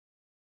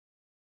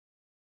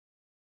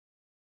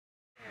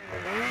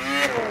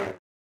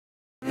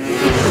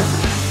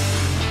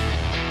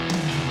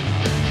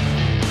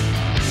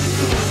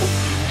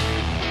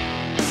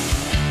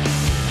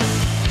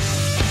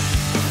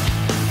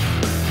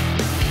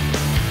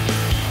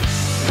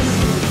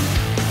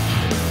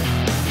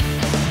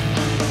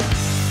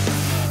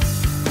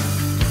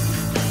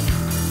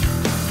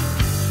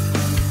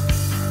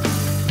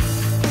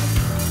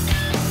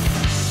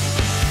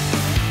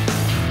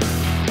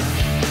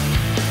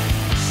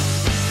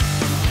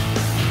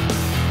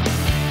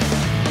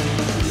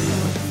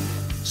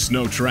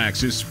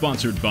SnowTrax is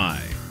sponsored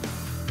by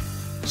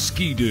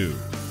Ski-Doo.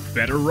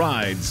 Better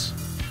rides,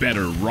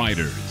 better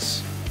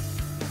riders.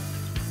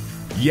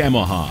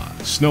 Yamaha.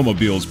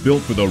 Snowmobiles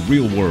built for the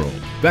real world.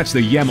 That's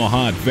the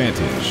Yamaha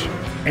Advantage.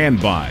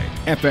 And by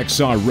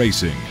FXR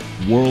Racing.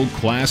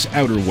 World-class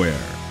outerwear.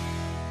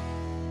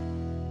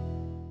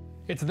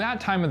 It's that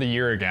time of the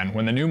year again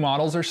when the new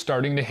models are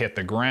starting to hit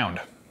the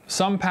ground.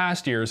 Some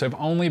past years have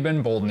only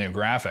been bold new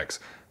graphics,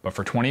 but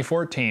for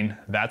 2014,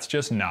 that's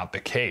just not the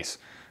case.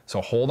 So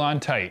hold on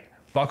tight,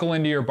 buckle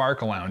into your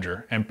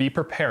Barcalounger, and be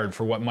prepared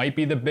for what might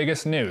be the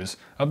biggest news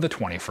of the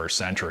 21st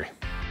century.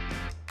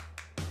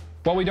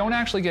 While we don't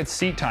actually get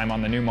seat time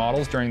on the new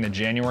models during the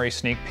January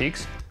sneak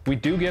peeks, we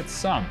do get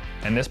some,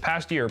 and this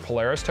past year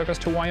Polaris took us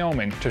to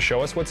Wyoming to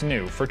show us what's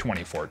new for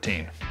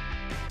 2014.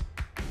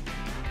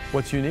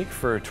 What's unique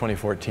for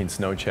 2014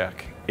 SnowCheck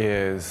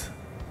is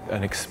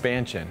an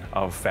expansion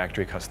of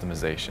factory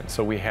customization.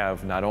 So we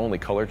have not only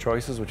color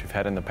choices, which we've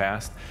had in the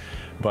past,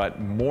 but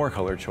more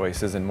color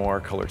choices and more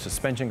color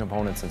suspension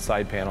components and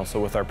side panels. So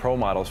with our Pro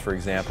models, for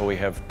example, we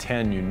have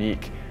 10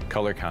 unique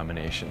color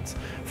combinations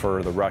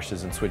for the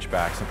rushes and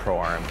switchbacks and Pro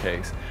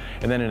RMKs.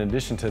 And then in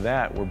addition to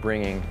that, we're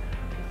bringing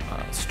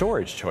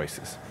storage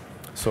choices.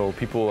 So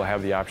people will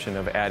have the option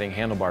of adding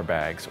handlebar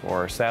bags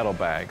or saddle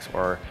bags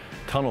or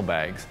tunnel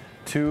bags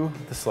to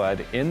the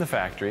sled in the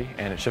factory,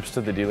 and it ships to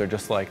the dealer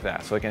just like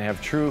that. So they can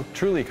have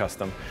truly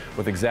custom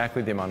with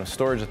exactly the amount of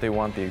storage that they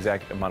want, the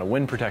exact amount of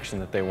wind protection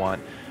that they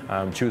want,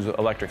 choose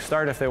electric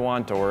start if they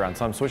want, or on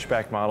some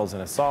switchback models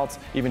and assaults,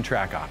 even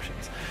track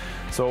options.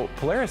 So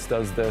Polaris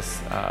does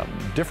this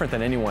different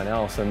than anyone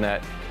else in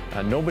that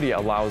nobody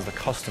allows the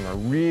customer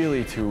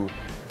really to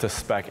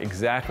spec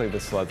exactly the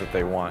sled that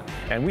they want.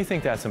 And we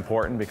think that's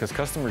important because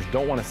customers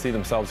don't want to see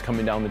themselves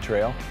coming down the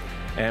trail.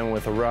 And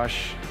with a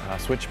Rush,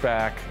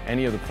 Switchback,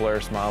 any of the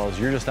Polaris models,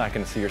 you're just not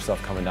going to see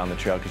yourself coming down the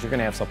trail because you're going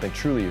to have something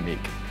truly unique.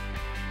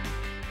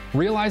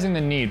 Realizing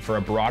the need for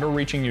a broader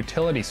reaching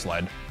utility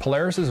sled,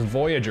 Polaris's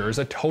Voyager is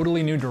a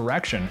totally new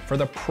direction for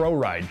the Pro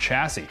Ride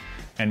chassis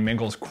and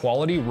mingles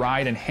quality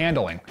ride and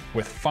handling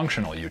with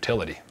functional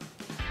utility.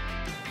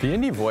 The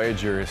Indy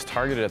Voyager is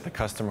targeted at the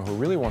customer who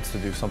really wants to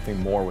do something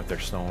more with their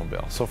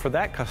snowmobile. So for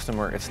that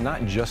customer, it's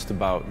not just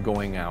about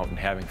going out and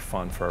having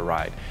fun for a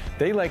ride.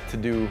 They like to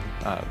do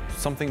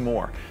something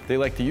more. They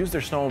like to use their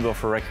snowmobile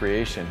for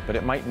recreation, but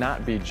it might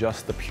not be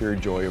just the pure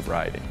joy of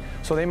riding.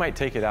 So they might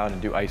take it out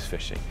and do ice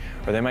fishing,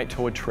 or they might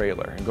tow a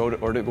trailer and go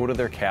to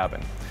their cabin.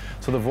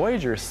 So the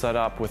Voyager is set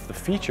up with the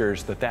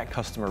features that that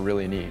customer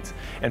really needs.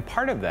 And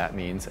part of that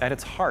means, at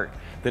its heart,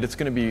 that it's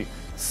going to be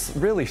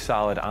really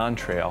solid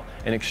on-trail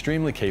and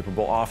extremely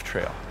capable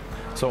off-trail.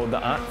 So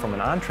from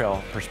an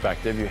on-trail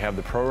perspective, you have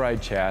the Pro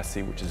Ride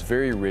chassis, which is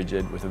very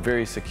rigid with a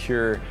very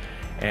secure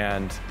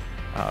and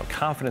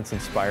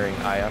confidence-inspiring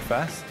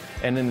IFS.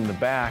 And then in the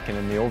back and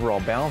in the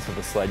overall balance of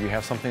the sled, you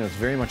have something that's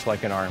very much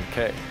like an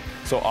RMK.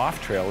 So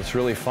off-trail, it's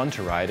really fun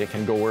to ride. It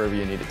can go wherever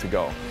you need it to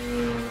go.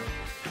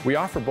 We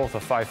offer both a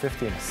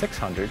 550 and a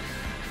 600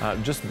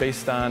 just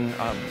based on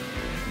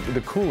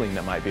the cooling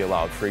that might be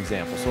allowed, for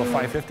example. So a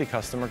 550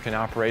 customer can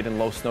operate in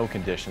low snow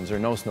conditions or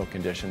no snow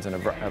conditions in a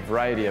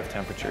variety of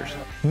temperatures.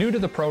 New to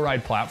the Pro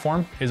Ride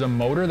platform is a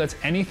motor that's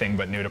anything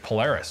but new to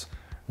Polaris.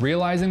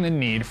 Realizing the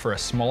need for a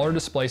smaller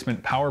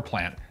displacement power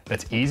plant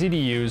that's easy to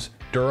use,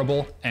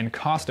 durable, and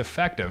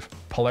cost-effective,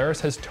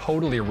 Polaris has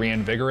totally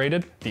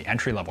reinvigorated the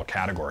entry-level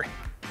category.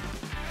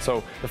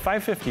 So the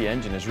 550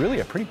 engine is really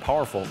a pretty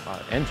powerful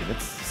engine.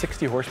 It's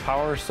 60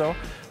 horsepower or so,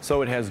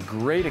 so it has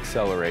great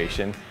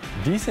acceleration,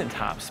 decent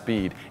top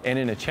speed, and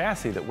in a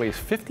chassis that weighs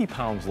 50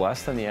 pounds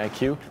less than the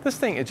IQ, this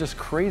thing is just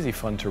crazy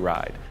fun to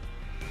ride.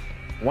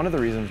 One of the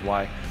reasons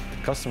why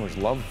customers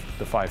love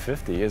the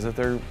 550 is that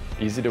they're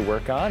easy to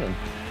work on and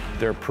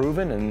they're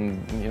proven,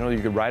 and you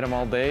could ride them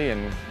all day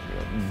and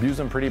abuse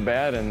them pretty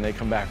bad and they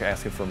come back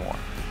asking for more.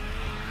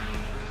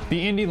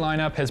 The Indy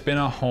lineup has been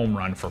a home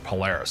run for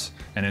Polaris,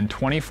 and in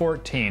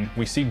 2014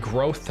 we see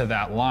growth to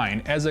that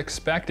line as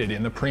expected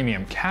in the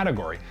premium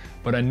category,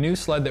 but a new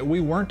sled that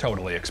we weren't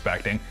totally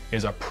expecting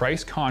is a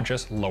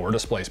price-conscious lower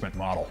displacement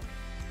model.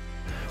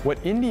 What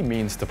Indy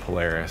means to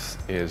Polaris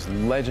is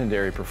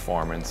legendary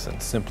performance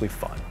and simply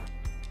fun.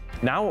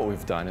 Now what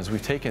we've done is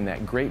we've taken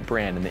that great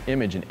brand and the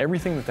image and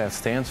everything that that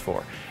stands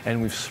for,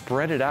 and we've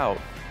spread it out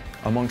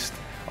amongst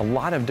a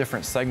lot of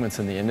different segments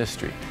in the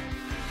industry.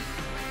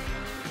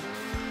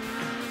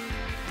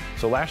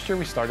 So last year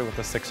we started with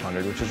the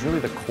 600, which is really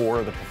the core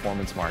of the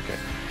performance market.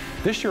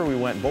 This year we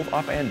went both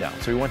up and down.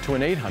 So we went to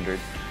an 800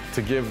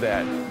 to give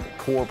that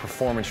core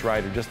performance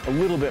rider just a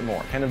little bit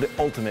more, kind of the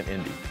ultimate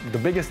Indy. The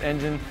biggest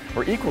engine,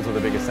 or equal to the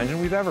biggest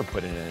engine we've ever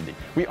put in an Indy.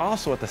 We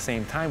also at the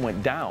same time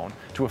went down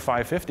to a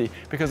 550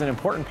 because an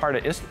important part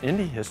of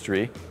Indy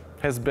history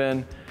has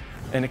been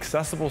an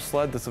accessible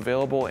sled that's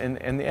available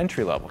in the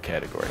entry-level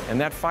category. And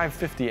that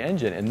 550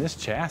 engine in this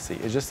chassis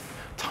is just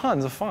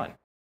tons of fun.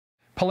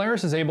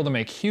 Polaris is able to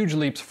make huge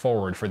leaps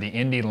forward for the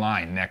Indy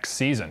line next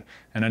season,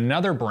 and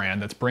another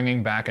brand that's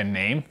bringing back a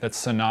name that's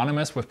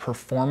synonymous with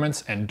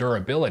performance and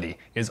durability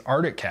is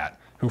Arctic Cat,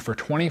 who for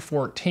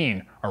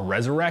 2014 are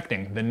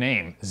resurrecting the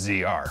name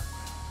ZR.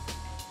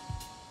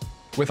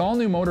 With all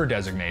new motor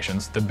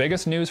designations, the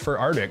biggest news for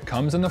Arctic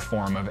comes in the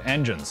form of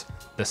engines.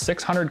 The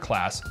 600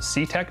 class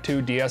C-Tech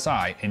 2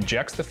 DSI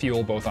injects the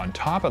fuel both on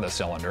top of the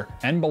cylinder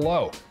and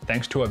below,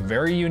 thanks to a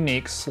very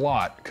unique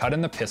slot cut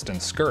in the piston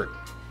skirt.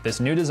 This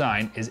new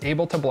design is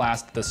able to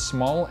blast the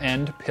small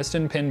end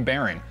piston pin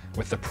bearing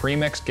with the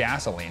pre-mixed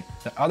gasoline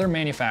that other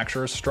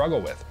manufacturers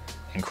struggle with,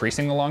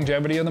 increasing the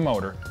longevity of the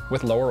motor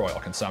with lower oil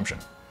consumption.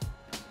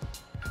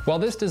 While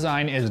this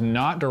design is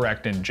not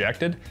direct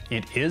injected,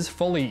 it is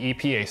fully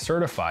EPA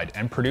certified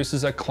and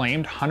produces a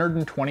claimed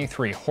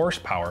 123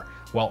 horsepower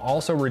while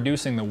also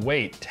reducing the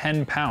weight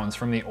 10 pounds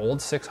from the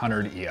old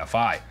 600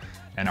 EFI.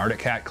 And Arctic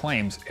Cat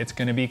claims it's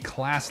going to be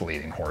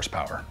class-leading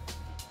horsepower.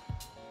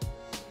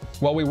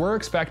 While we were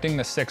expecting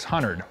the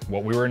 600,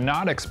 what we were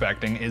not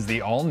expecting is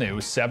the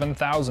all-new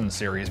 7000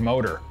 series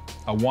motor.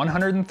 A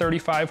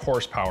 135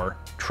 horsepower,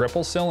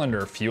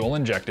 triple-cylinder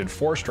fuel-injected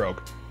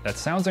 4-stroke that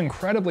sounds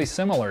incredibly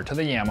similar to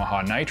the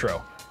Yamaha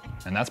Nitro.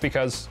 And that's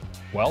because,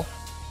 well,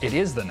 it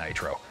is the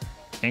Nitro.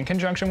 In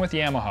conjunction with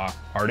Yamaha,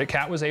 Arctic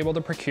Cat was able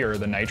to procure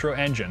the Nitro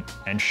engine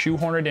and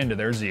shoehorn it into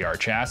their ZR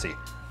chassis.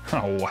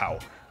 Oh wow,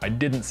 I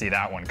didn't see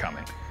that one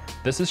coming.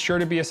 This is sure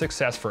to be a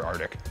success for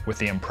Arctic, with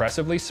the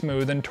impressively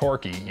smooth and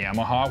torquey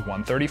Yamaha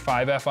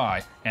 135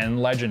 Fi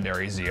and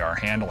legendary ZR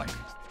handling.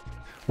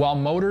 While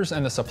motors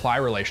and the supply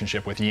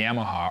relationship with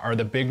Yamaha are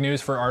the big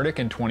news for Arctic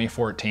in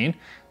 2014,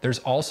 there's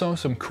also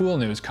some cool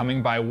news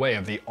coming by way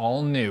of the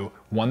all-new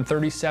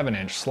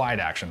 137-inch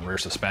slide-action rear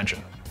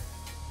suspension.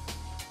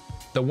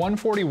 The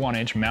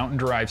 141-inch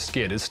mountain-derived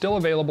skid is still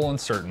available in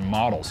certain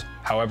models.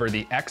 However,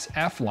 the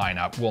XF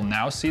lineup will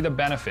now see the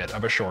benefit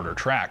of a shorter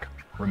track,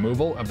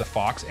 removal of the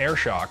Fox air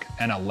shock,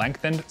 and a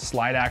lengthened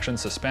slide-action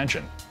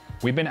suspension.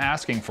 We've been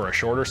asking for a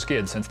shorter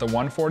skid since the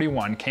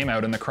 141 came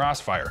out in the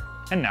Crossfire,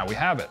 and now we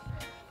have it.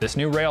 This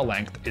new rail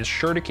length is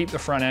sure to keep the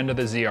front end of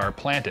the ZR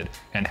planted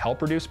and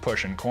help reduce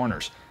push in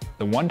corners.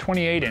 The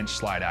 128-inch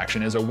slide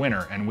action is a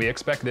winner, and we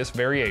expect this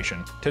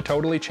variation to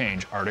totally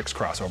change Arctic's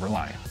crossover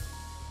line.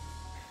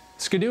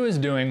 Skidoo is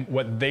doing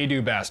what they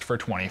do best for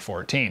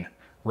 2014,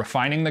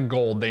 refining the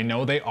gold they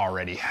know they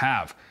already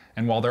have.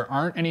 And while there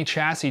aren't any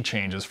chassis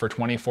changes for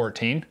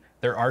 2014,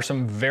 there are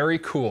some very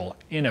cool,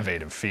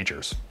 innovative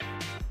features.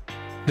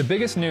 The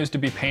biggest news to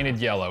be painted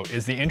yellow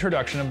is the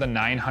introduction of the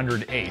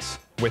 900 Ace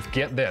with,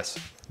 get this,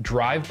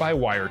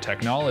 drive-by-wire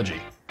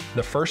technology.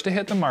 The first to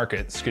hit the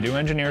market, Skidoo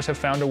engineers have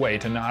found a way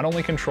to not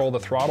only control the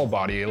throttle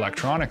body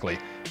electronically,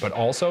 but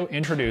also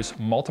introduce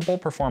multiple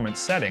performance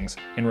settings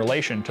in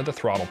relation to the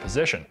throttle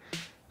position.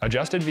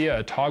 Adjusted via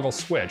a toggle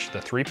switch, the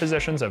 3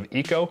 positions of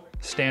Eco,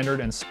 Standard,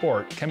 and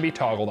Sport can be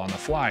toggled on the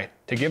fly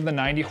to give the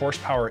 90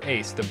 horsepower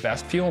Ace the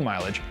best fuel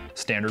mileage,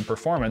 standard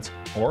performance,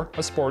 or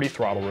a sporty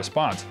throttle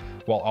response,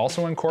 while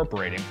also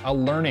incorporating a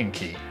learning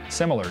key,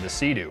 similar to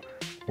Sea-Doo,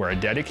 where a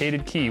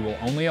dedicated key will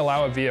only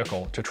allow a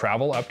vehicle to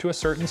travel up to a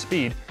certain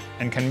speed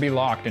and can be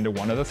locked into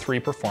one of the 3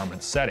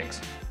 performance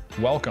settings.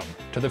 Welcome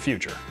to the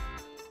future.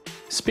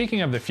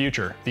 Speaking of the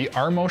future, the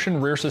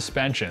R-Motion rear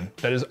suspension,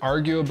 that is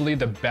arguably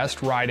the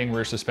best riding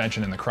rear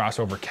suspension in the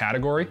crossover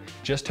category,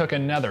 just took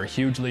another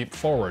huge leap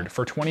forward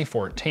for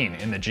 2014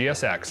 in the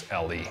GSX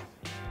LE.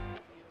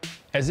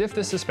 As if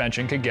the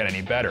suspension could get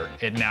any better,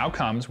 it now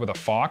comes with a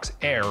Fox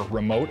Air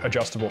remote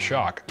adjustable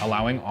shock,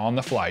 allowing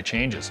on-the-fly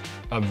changes.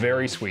 A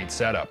very sweet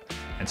setup.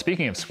 And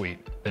speaking of sweet,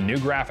 the new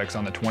graphics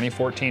on the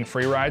 2014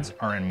 Freerides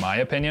are, in my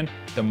opinion,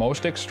 the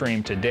most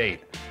extreme to date,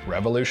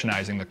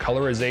 revolutionizing the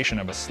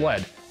colorization of a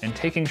sled and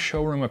taking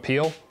showroom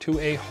appeal to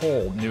a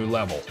whole new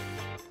level.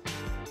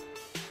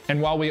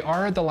 And while we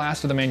are at the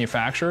last of the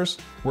manufacturers,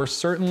 we're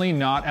certainly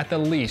not at the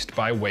least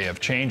by way of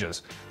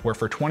changes, where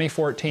for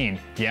 2014,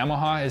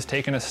 Yamaha has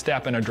taken a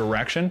step in a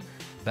direction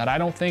that I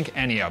don't think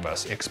any of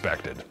us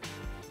expected.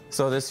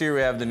 So this year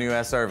we have the new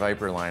SR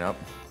Viper lineup.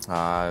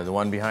 The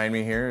one behind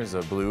me here is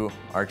a blue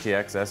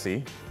RTX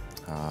SE.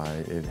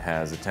 It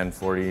has a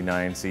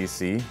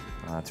 1049cc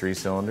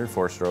 3-cylinder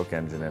 4-stroke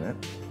engine in it.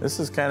 This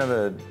is kind of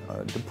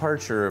a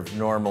departure of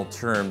normal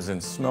terms in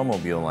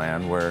snowmobile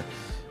land, where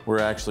we're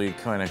actually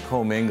kind of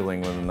commingling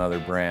with another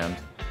brand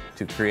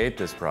to create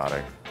this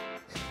product.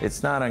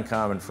 It's not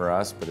uncommon for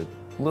us, but a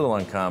little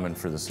uncommon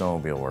for the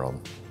snowmobile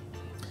world.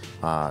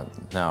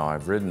 Now,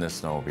 I've ridden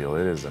this snowmobile.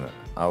 It is an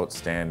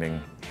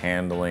outstanding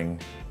handling,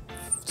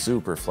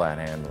 super flat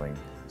handling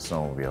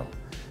snowmobile,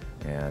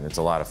 and it's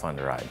a lot of fun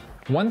to ride.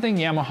 One thing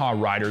Yamaha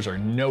riders are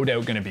no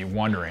doubt going to be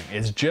wondering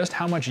is just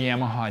how much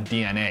Yamaha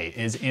DNA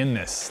is in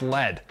this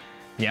sled.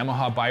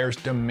 Yamaha buyers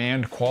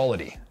demand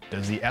quality.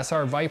 Does the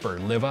SR Viper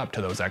live up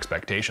to those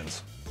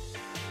expectations?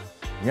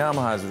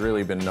 Yamaha has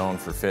really been known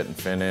for fit and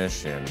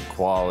finish and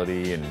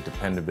quality and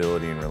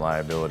dependability and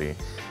reliability.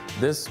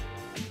 This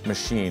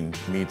machine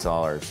meets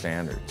all our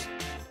standards.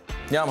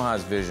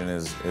 Yamaha's vision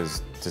is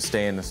to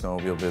stay in the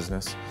snowmobile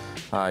business.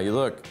 You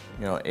look,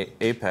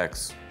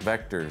 Apex,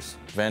 Vectors,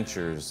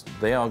 Ventures,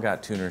 they all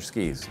got tuner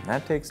skis.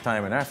 That takes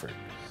time and effort.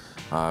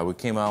 We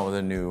came out with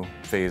a new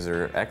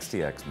Phaser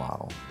XTX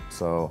model.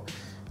 So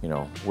you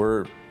know,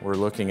 we're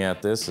looking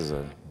at this as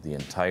the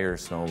entire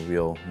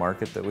snowmobile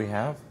market that we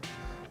have.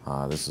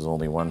 This is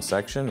only one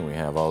section. We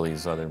have all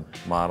these other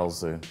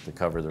models to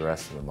cover the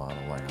rest of the model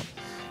lineup.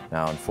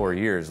 Now in 4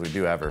 years, we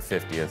do have our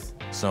 50th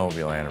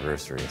snowmobile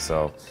anniversary.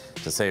 So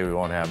to say we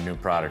won't have new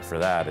product for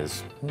that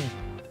is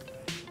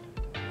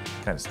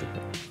kind of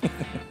stupid.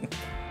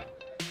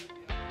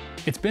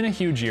 It's been a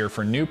huge year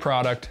for new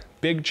product,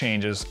 big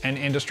changes, and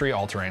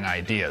industry-altering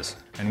ideas.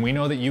 And we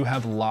know that you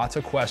have lots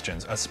of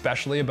questions,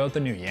 especially about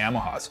the new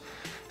Yamahas.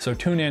 So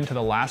tune in to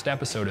the last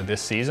episode of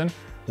this season,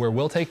 where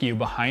we'll take you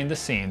behind the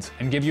scenes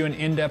and give you an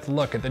in-depth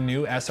look at the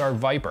new SR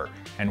Viper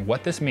and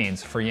what this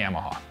means for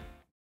Yamaha.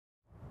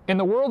 In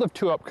the world of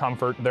two-up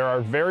comfort, there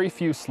are very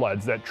few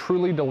sleds that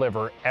truly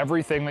deliver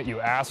everything that you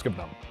ask of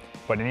them.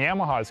 But in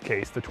Yamaha's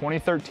case, the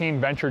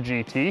 2013 Venture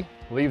GT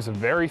leaves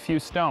very few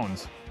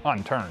stones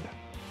unturned.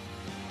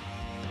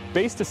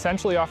 Based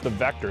essentially off the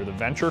Vector, the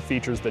Venture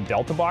features the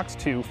Delta Box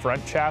 2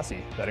 front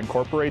chassis that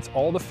incorporates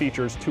all the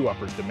features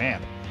two-uppers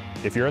demand.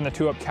 If you're in the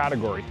two-up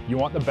category, you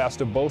want the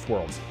best of both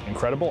worlds,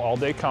 incredible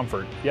all-day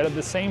comfort, yet at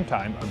the same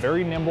time, a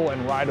very nimble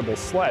and rideable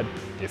sled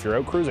if you're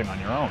out cruising on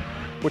your own,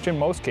 which in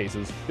most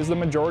cases is the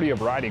majority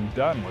of riding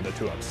done with a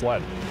two-up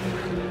sled.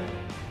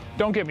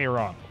 Don't get me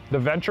wrong, the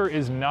Venture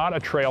is not a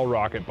trail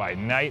rocket by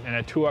night and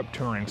a two-up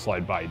touring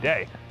sled by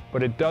day,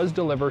 but it does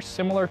deliver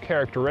similar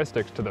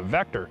characteristics to the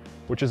Vector,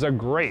 which is a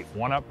great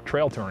one-up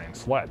trail touring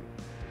sled.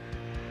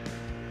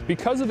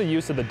 Because of the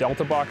use of the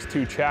Delta Box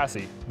 2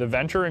 chassis, the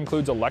Venture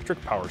includes electric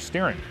power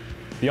steering.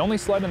 The only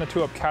sled in the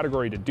two-up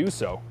category to do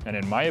so, and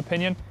in my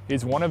opinion,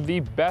 is one of the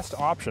best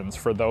options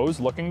for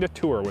those looking to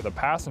tour with a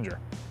passenger.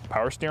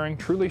 Power steering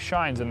truly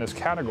shines in this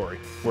category,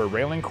 where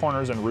railing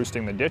corners and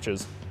roosting the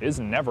ditches is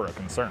never a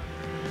concern.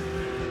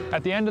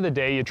 At the end of the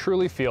day, you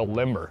truly feel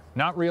limber,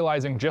 not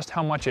realizing just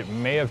how much it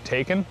may have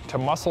taken to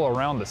muscle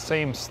around the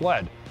same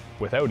sled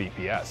without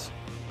EPS.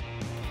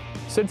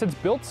 Since it's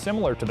built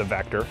similar to the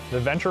Vector, the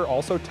Venture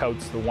also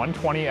touts the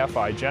 120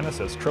 Fi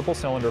Genesis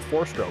triple-cylinder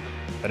four-stroke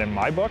that in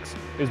my books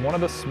is one of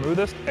the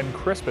smoothest and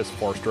crispest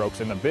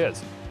four-strokes in the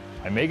biz.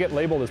 I may get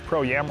labeled as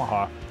pro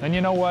Yamaha, and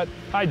you know what?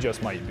 I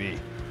just might be.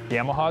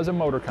 Yamaha is a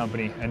motor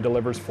company and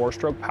delivers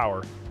four-stroke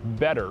power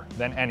better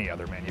than any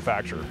other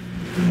manufacturer.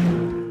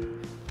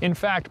 In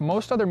fact,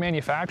 most other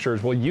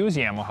manufacturers will use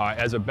Yamaha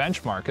as a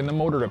benchmark in the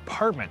motor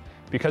department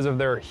because of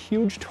their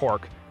huge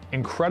torque,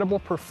 incredible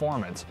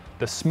performance,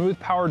 the smooth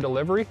power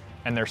delivery,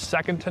 and their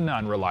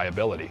second-to-none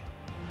reliability.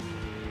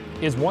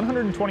 Is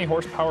 120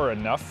 horsepower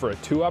enough for a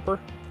two-upper?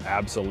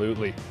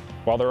 Absolutely.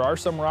 While there are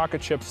some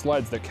rocket ship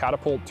sleds that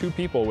catapult two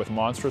people with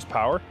monstrous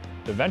power,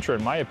 the Venture,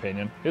 in my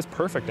opinion, is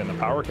perfect in the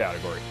power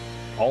category.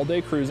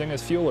 All-day cruising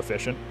is fuel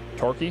efficient,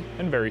 torquey,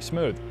 and very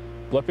smooth.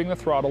 Blipping the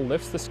throttle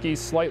lifts the skis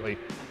slightly,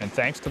 and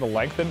thanks to the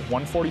lengthened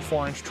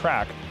 144-inch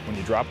track, when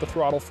you drop the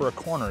throttle for a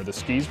corner, the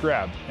skis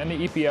grab, and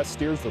the EPS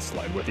steers the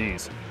sled with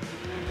ease.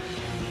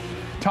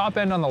 Top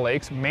end on the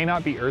lakes may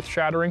not be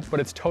earth-shattering, but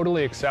it's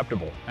totally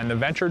acceptable, and the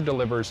Venture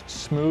delivers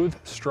smooth,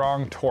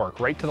 strong torque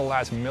right to the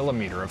last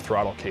millimeter of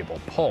throttle cable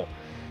pull.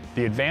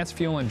 The advanced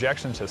fuel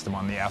injection system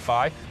on the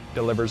FI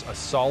delivers a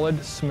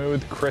solid,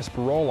 smooth, crisp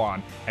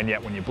roll-on, and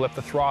yet when you blip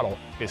the throttle,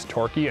 is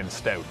torquey and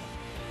stout.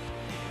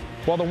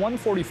 While the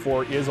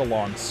 144 is a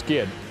long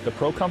skid, the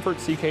Pro Comfort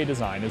CK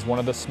design is one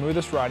of the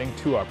smoothest riding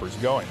two-uppers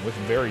going, with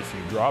very few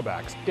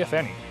drawbacks, if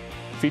any.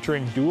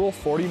 Featuring dual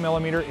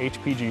 40mm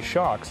HPG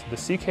shocks, the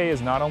CK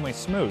is not only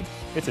smooth,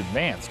 it's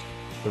advanced.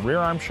 The rear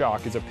arm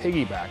shock is a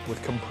piggyback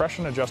with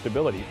compression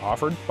adjustability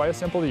offered by a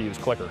simple-to-use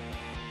clicker.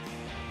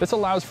 This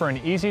allows for an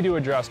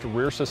easy-to-adjust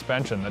rear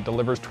suspension that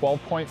delivers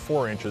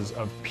 12.4 inches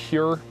of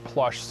pure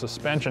plush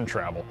suspension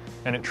travel,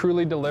 and it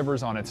truly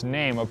delivers on its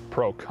name of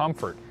Pro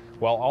Comfort,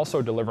 while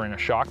also delivering a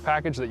shock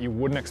package that you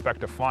wouldn't expect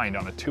to find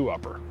on a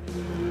two-upper.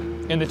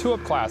 In the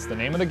two-up class, the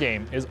name of the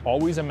game is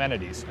always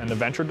amenities, and the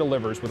Venture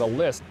delivers with a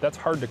list that's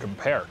hard to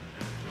compare.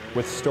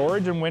 With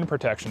storage and wind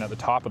protection at the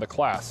top of the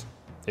class,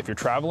 if you're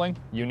traveling,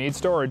 you need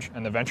storage,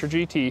 and the Venture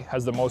GT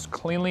has the most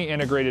cleanly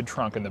integrated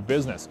trunk in the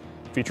business.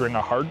 Featuring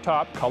a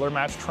hard-top,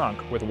 color-matched trunk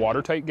with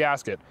watertight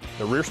gasket,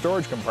 the rear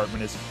storage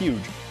compartment is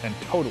huge and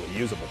totally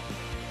usable.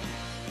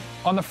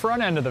 On the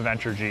front end of the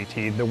Venture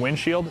GT, the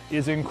windshield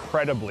is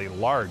incredibly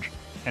large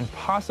and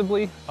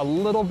possibly a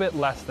little bit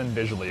less than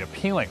visually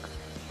appealing.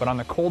 But on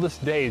the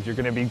coldest days, you're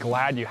going to be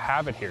glad you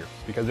have it here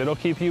because it'll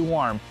keep you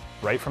warm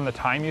right from the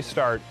time you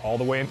start all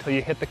the way until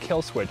you hit the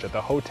kill switch at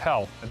the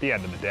hotel at the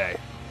end of the day.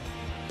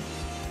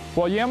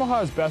 While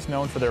Yamaha is best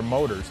known for their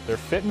motors, their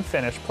fit and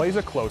finish plays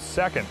a close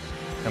second.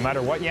 No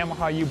matter what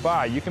Yamaha you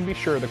buy, you can be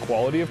sure the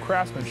quality of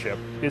craftsmanship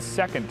is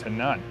second to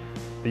none.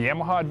 The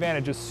Yamaha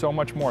advantage is so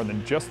much more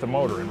than just the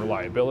motor and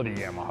reliability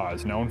Yamaha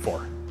is known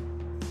for.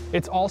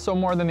 It's also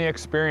more than the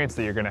experience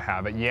that you're going to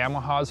have at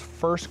Yamaha's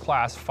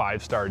first-class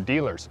 5-star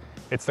dealers.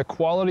 It's the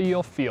quality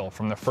you'll feel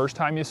from the first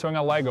time you swing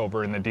a leg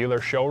over in the dealer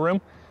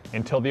showroom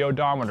until the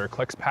odometer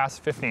clicks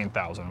past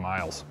 15,000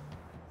 miles.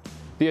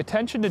 The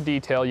attention to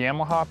detail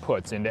Yamaha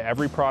puts into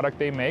every product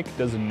they make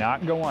does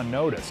not go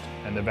unnoticed,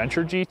 and the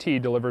Venture GT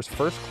delivers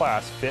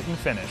first-class fit and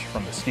finish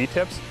from the ski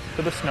tips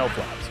to the snow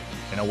flaps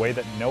in a way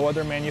that no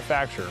other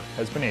manufacturer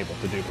has been able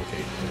to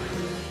duplicate.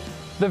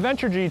 The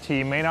Venture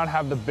GT may not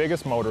have the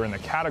biggest motor in the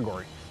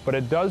category, but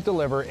it does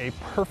deliver a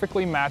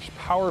perfectly matched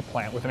power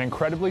plant with an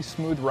incredibly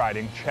smooth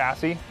riding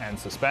chassis and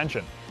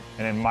suspension.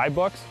 And in my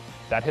books,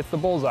 that hits the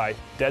bullseye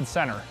dead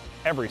center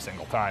every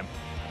single time.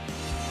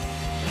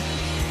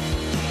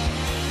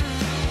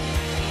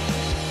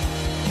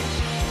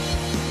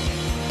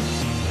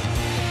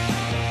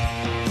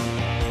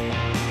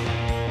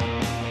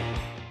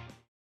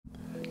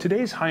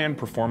 Today's high-end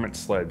performance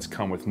sleds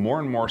come with more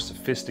and more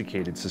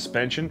sophisticated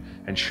suspension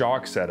and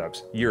shock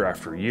setups year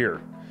after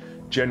year.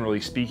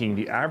 Generally speaking,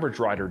 the average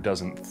rider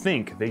doesn't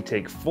think they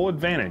take full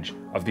advantage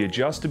of the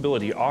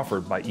adjustability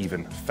offered by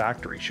even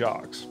factory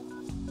shocks.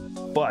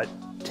 But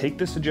take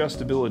this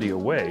adjustability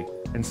away,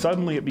 and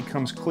suddenly it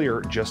becomes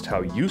clear just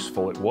how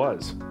useful it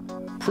was.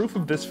 Proof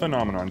of this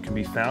phenomenon can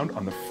be found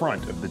on the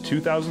front of the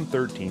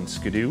 2013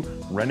 Skidoo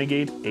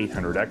Renegade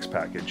 800X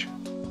package.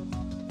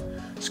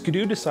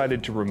 Skidoo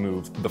decided to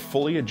remove the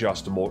fully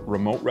adjustable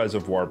remote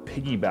reservoir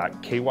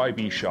piggyback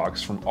KYB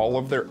shocks from all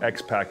of their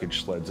X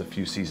package sleds a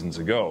few seasons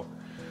ago.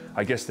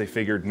 I guess they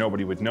figured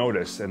nobody would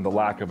notice and the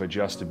lack of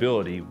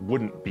adjustability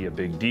wouldn't be a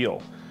big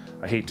deal.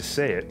 I hate to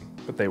say it,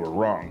 but they were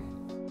wrong.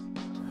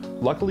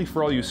 Luckily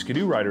for all you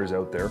Skidoo riders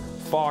out there,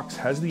 Fox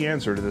has the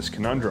answer to this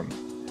conundrum.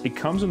 It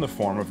comes in the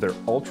form of their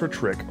Ultra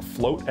Trick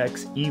Float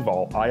X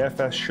Evol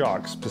IFS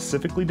shocks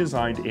specifically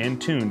designed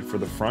and tuned for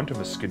the front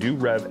of a Skidoo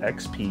Rev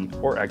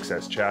XP or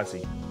XS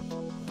chassis.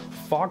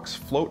 Fox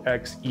Float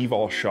X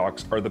Evol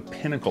shocks are the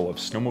pinnacle of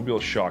snowmobile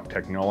shock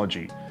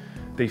technology.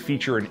 They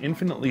feature an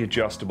infinitely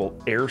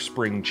adjustable air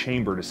spring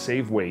chamber to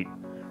save weight,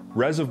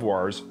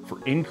 reservoirs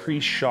for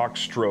increased shock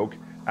stroke,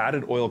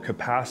 added oil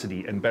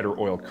capacity and better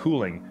oil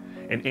cooling,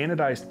 and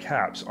anodized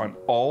caps on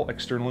all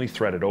externally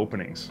threaded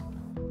openings.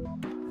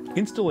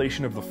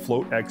 Installation of the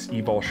Float X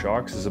Evol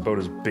shocks is about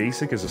as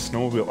basic as a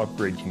snowmobile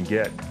upgrade can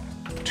get.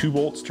 2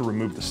 bolts to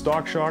remove the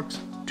stock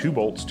shocks, 2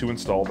 bolts to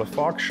install the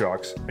Fox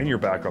shocks, and you're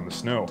back on the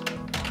snow.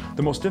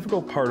 The most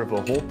difficult part of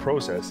the whole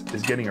process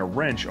is getting a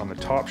wrench on the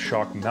top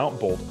shock mount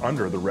bolt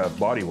under the Rev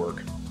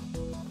bodywork.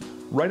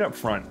 Right up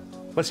front,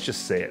 let's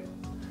just say it.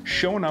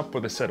 Showing up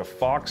with a set of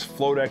Fox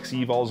Float X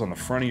Evols on the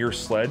front of your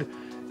sled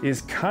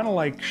is kind of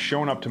like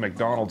showing up to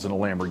McDonald's in a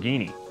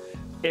Lamborghini.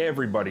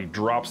 Everybody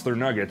drops their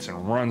nuggets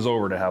and runs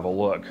over to have a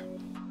look.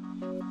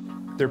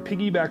 Their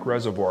piggyback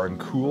reservoir and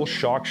cool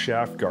shock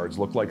shaft guards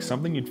look like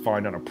something you'd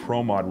find on a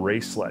Pro Mod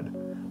race sled,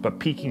 but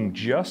peeking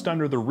just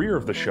under the rear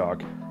of the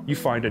shock, you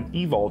find an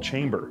Evol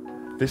chamber.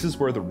 This is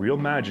where the real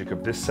magic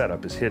of this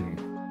setup is hidden.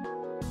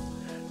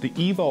 The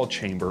Evol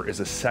chamber is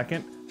a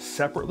second,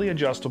 separately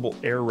adjustable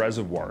air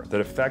reservoir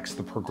that affects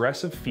the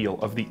progressive feel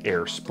of the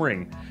air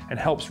spring and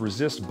helps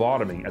resist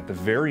bottoming at the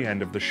very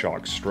end of the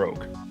shock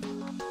stroke.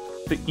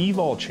 The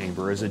Evol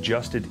chamber is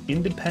adjusted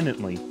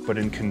independently but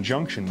in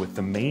conjunction with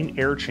the main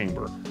air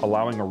chamber,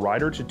 allowing a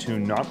rider to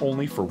tune not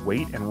only for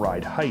weight and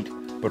ride height,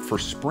 but for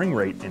spring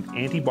rate and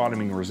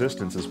anti-bottoming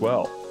resistance as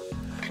well.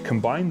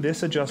 Combine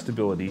this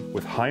adjustability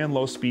with high and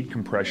low speed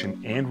compression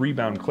and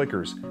rebound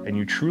clickers, and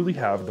you truly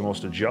have the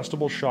most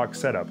adjustable shock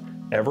setup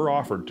ever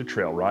offered to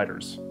trail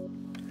riders.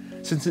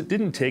 Since it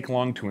didn't take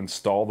long to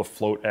install the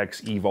Float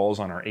X Evols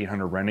on our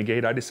 800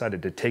 Renegade, I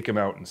decided to take them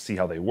out and see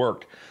how they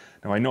worked.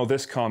 Now I know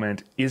this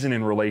comment isn't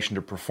in relation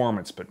to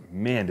performance, but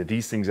man, did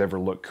these things ever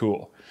look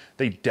cool.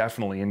 They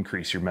definitely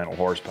increase your mental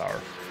horsepower.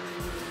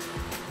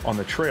 On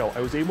the trail,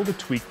 I was able to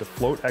tweak the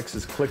Float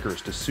X's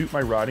clickers to suit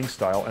my riding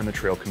style and the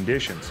trail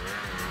conditions.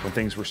 When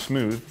things were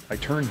smooth, I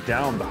turned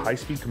down the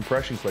high-speed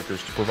compression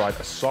clickers to provide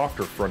a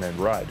softer front-end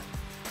ride.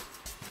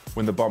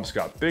 When the bumps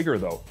got bigger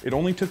though, it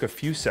only took a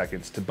few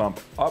seconds to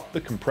bump up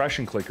the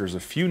compression clickers a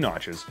few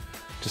notches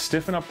to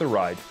stiffen up the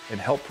ride and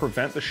help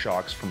prevent the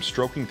shocks from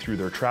stroking through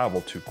their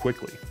travel too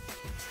quickly.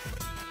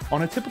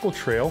 On a typical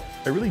trail,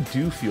 I really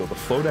do feel the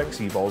Float X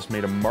Evols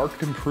made a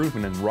marked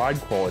improvement in ride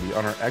quality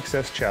on our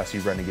XS chassis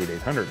Renegade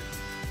 800,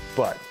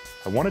 but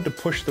I wanted to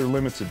push their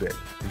limits a bit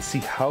and see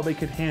how they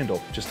could handle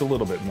just a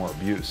little bit more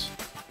abuse.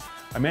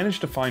 I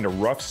managed to find a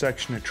rough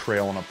section of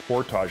trail on a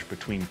portage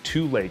between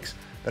 2 lakes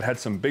that had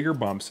some bigger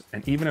bumps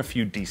and even a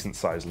few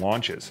decent-sized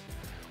launches.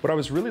 What I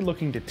was really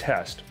looking to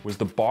test was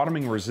the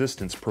bottoming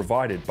resistance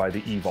provided by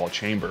the Evol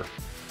chamber.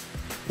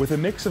 With a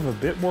mix of a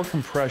bit more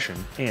compression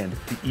and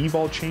the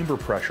Evol chamber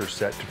pressure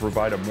set to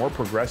provide a more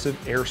progressive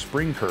air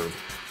spring curve,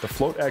 the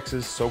Float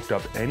X's soaked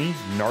up any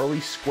gnarly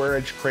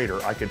square-edge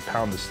crater I could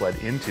pound the sled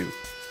into.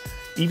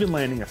 Even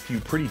landing a few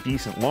pretty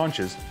decent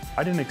launches,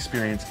 I didn't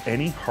experience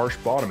any harsh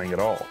bottoming at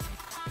all.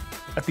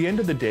 At the end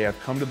of the day, I've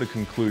come to the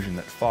conclusion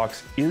that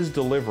Fox is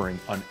delivering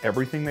on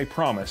everything they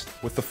promised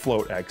with the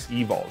Float X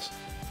Evols.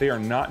 They are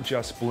not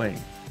just bling.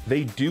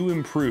 They do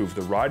improve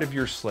the ride of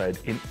your sled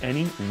in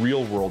any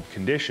real-world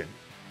condition,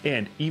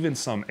 and even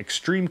some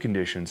extreme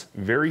conditions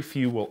very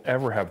few will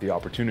ever have the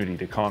opportunity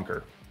to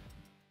conquer.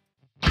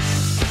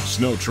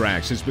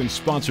 SnowTrax has been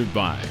sponsored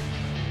by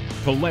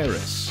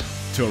Polaris,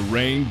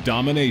 terrain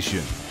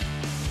domination.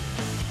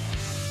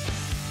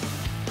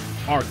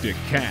 Arctic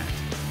Cat,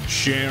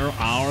 share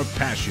our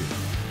passion.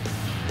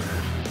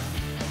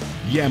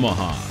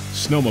 Yamaha,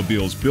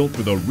 snowmobiles built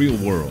for the real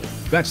world.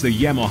 That's the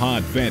Yamaha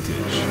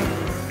Advantage.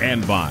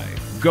 And by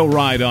Go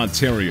Ride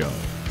Ontario.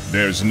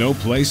 There's no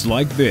place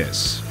like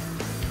this.